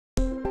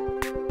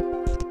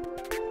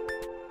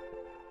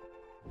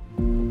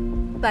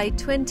By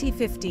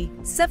 2050,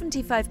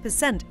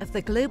 75% of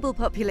the global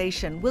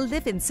population will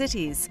live in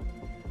cities.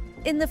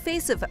 In the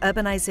face of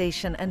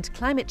urbanization and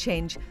climate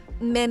change,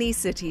 many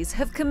cities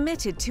have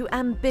committed to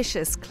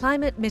ambitious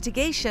climate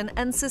mitigation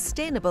and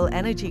sustainable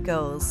energy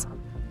goals.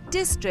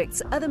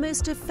 Districts are the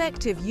most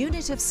effective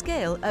unit of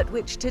scale at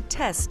which to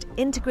test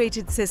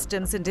integrated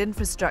systems and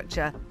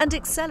infrastructure and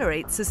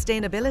accelerate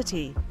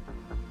sustainability.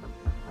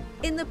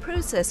 In the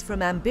process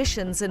from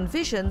ambitions and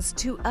visions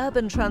to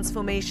urban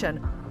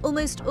transformation,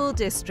 almost all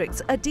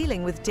districts are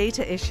dealing with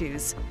data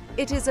issues.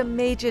 It is a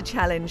major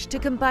challenge to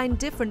combine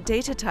different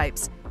data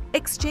types,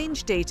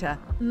 exchange data,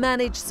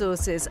 manage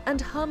sources,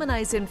 and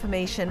harmonize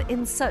information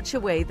in such a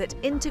way that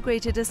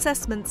integrated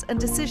assessments and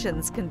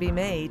decisions can be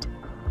made.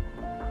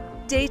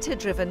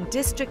 Data-driven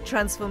district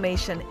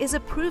transformation is a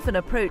proven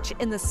approach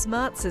in the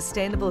Smart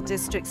Sustainable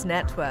Districts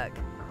network.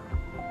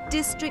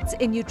 Districts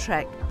in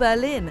Utrecht,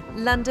 Berlin,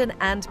 London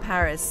and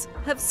Paris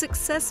have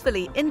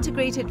successfully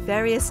integrated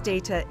various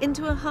data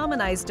into a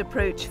harmonized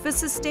approach for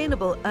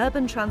sustainable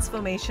urban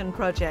transformation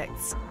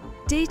projects.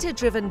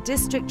 Data-driven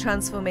district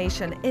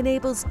transformation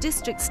enables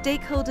district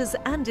stakeholders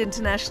and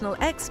international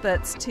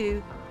experts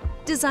to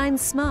design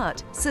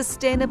smart,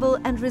 sustainable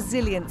and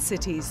resilient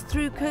cities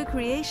through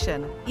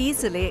co-creation,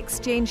 easily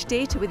exchange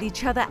data with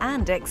each other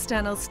and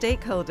external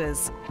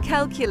stakeholders,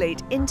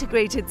 calculate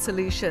integrated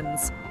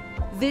solutions,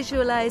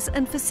 visualize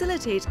and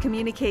facilitate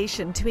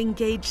communication to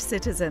engage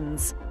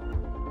citizens.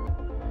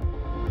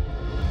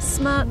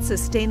 Smart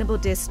Sustainable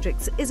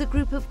Districts is a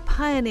group of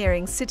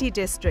pioneering city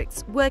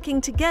districts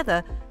working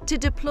together to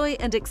deploy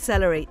and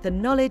accelerate the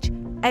knowledge,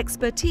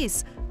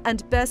 expertise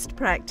and best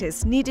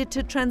practice needed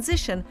to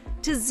transition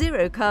to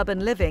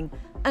zero-carbon living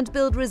and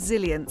build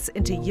resilience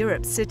into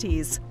Europe's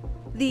cities.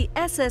 The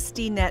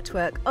SSD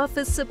network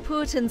offers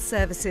support and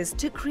services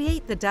to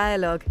create the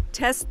dialogue,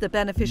 test the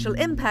beneficial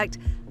impact,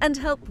 and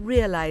help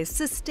realize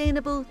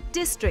sustainable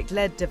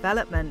district-led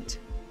development.